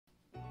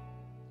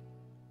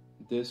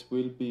This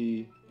will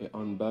be an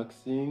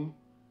unboxing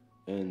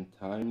and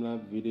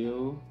time-lapse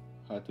video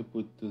how to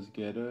put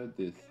together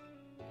this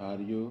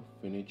patio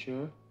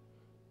furniture.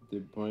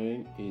 The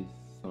brand is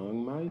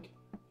Song Mike.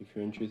 If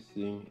you're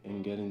interested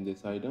in getting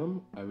this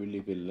item, I will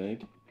leave a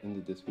link in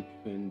the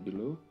description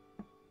below.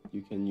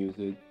 You can use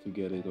it to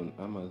get it on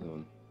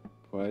Amazon.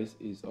 Price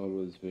is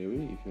always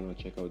vary. If you want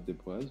to check out the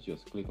price,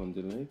 just click on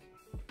the link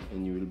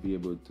and you will be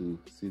able to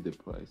see the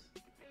price.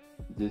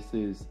 This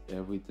is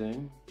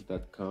everything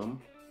that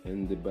comes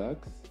in the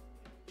box.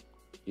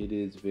 It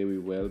is very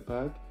well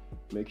packed.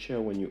 Make sure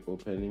when you're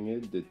opening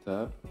it, the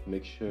top,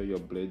 make sure your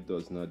blade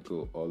does not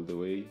go all the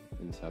way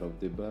inside of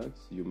the box.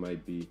 You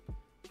might be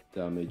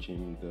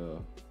damaging the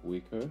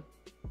wicker,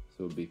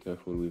 so be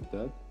careful with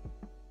that.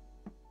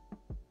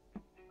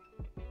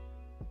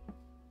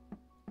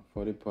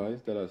 For the price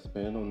that I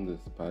spent on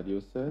this patio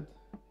set,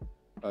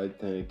 I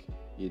think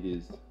it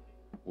is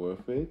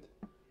worth it.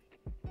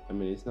 I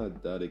mean, it's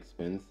not that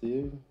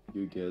expensive.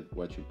 You get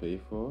what you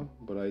pay for,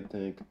 but I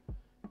think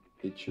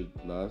it should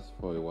last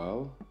for a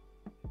while.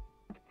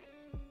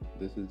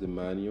 This is the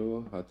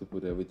manual, how to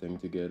put everything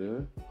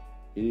together.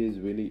 It is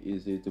really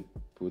easy to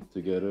put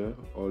together.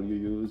 All you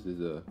use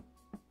is a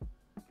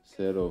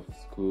set of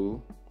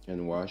screw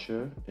and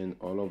washer, and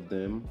all of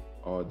them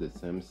are the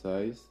same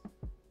size.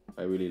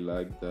 I really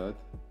like that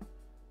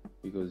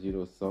because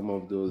some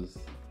of those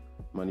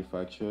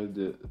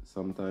manufacturers,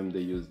 sometimes they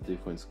use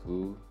different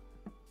screw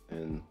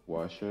and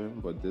washer,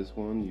 but this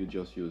one you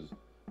just use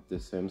the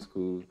same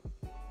screw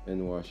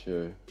and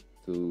washer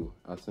to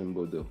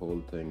assemble the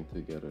whole thing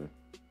together.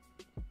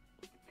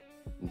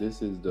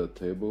 This is the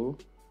table.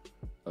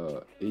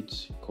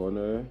 Each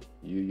corner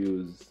you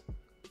use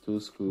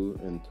 2 screw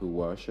and 2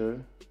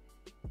 washer,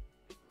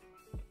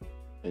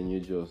 and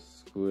you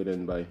just screw it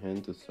in by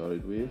hand to start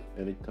it with,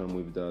 and it comes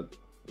with that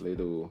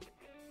little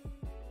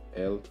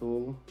L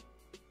tool,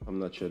 I'm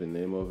not sure the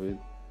name of it,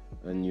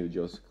 and you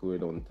just screw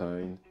it on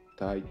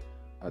tight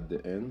at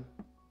the end.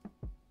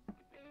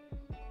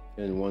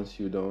 And once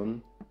you're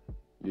done,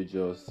 you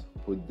just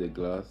put the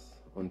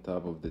glass on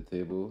top of the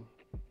table.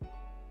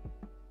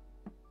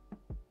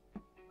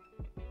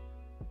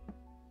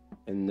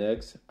 And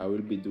next I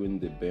will be doing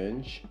the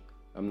bench.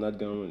 I'm not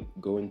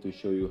going to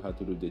show you how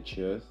to do the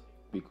chairs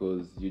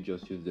because you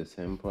just use the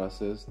same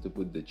process to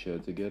put the chair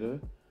together.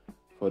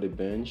 For the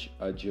bench,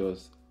 I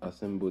just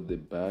assemble the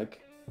back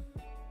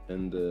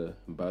and the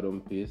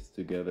bottom piece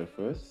together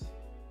first,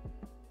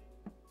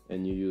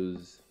 and you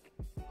use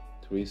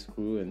 3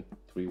 screw and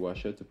 3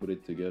 washer to put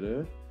it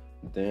together.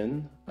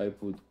 Then I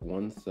put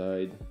one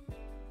side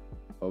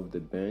of the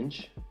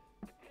bench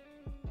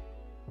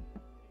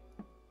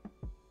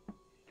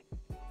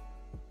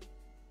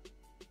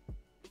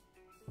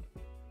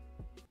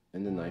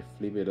and then I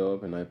flip it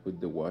up and I put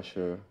the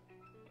washer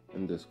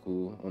and the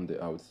screw on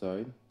the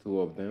outside,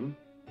 2 of them,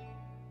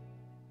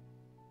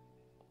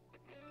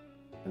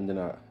 and then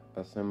I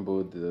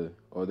assemble the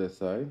other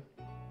side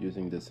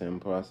using the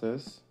same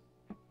process.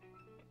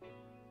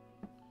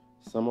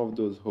 Some of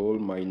those holes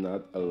might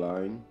not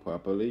align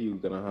properly. You're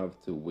gonna have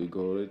to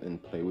wiggle it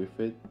and play with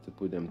it to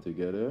put them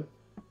together.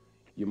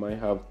 You might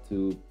have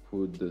to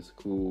put the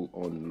screw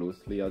on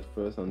loosely at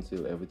first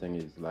until everything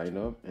is lined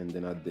up, and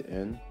then at the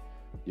end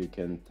you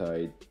can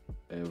tighten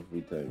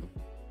everything.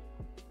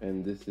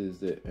 And this is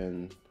the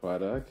end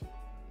product.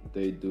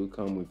 They do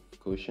come with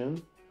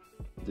cushion.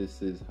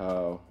 This is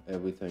how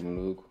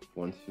everything looks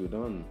once you're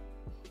done.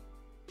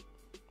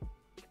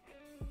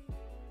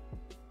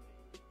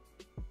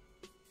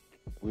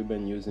 We've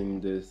been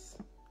using this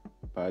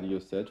patio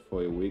set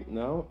for a week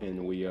now,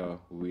 and we are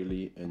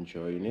really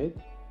enjoying it.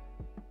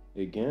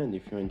 Again,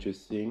 if you're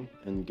interested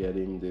in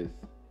getting this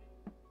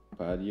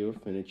patio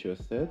furniture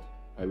set,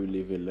 I will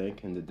leave a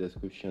link in the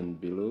description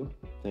below.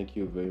 Thank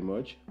you very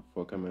much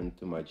for coming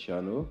to my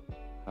channel.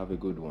 Have a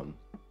good one.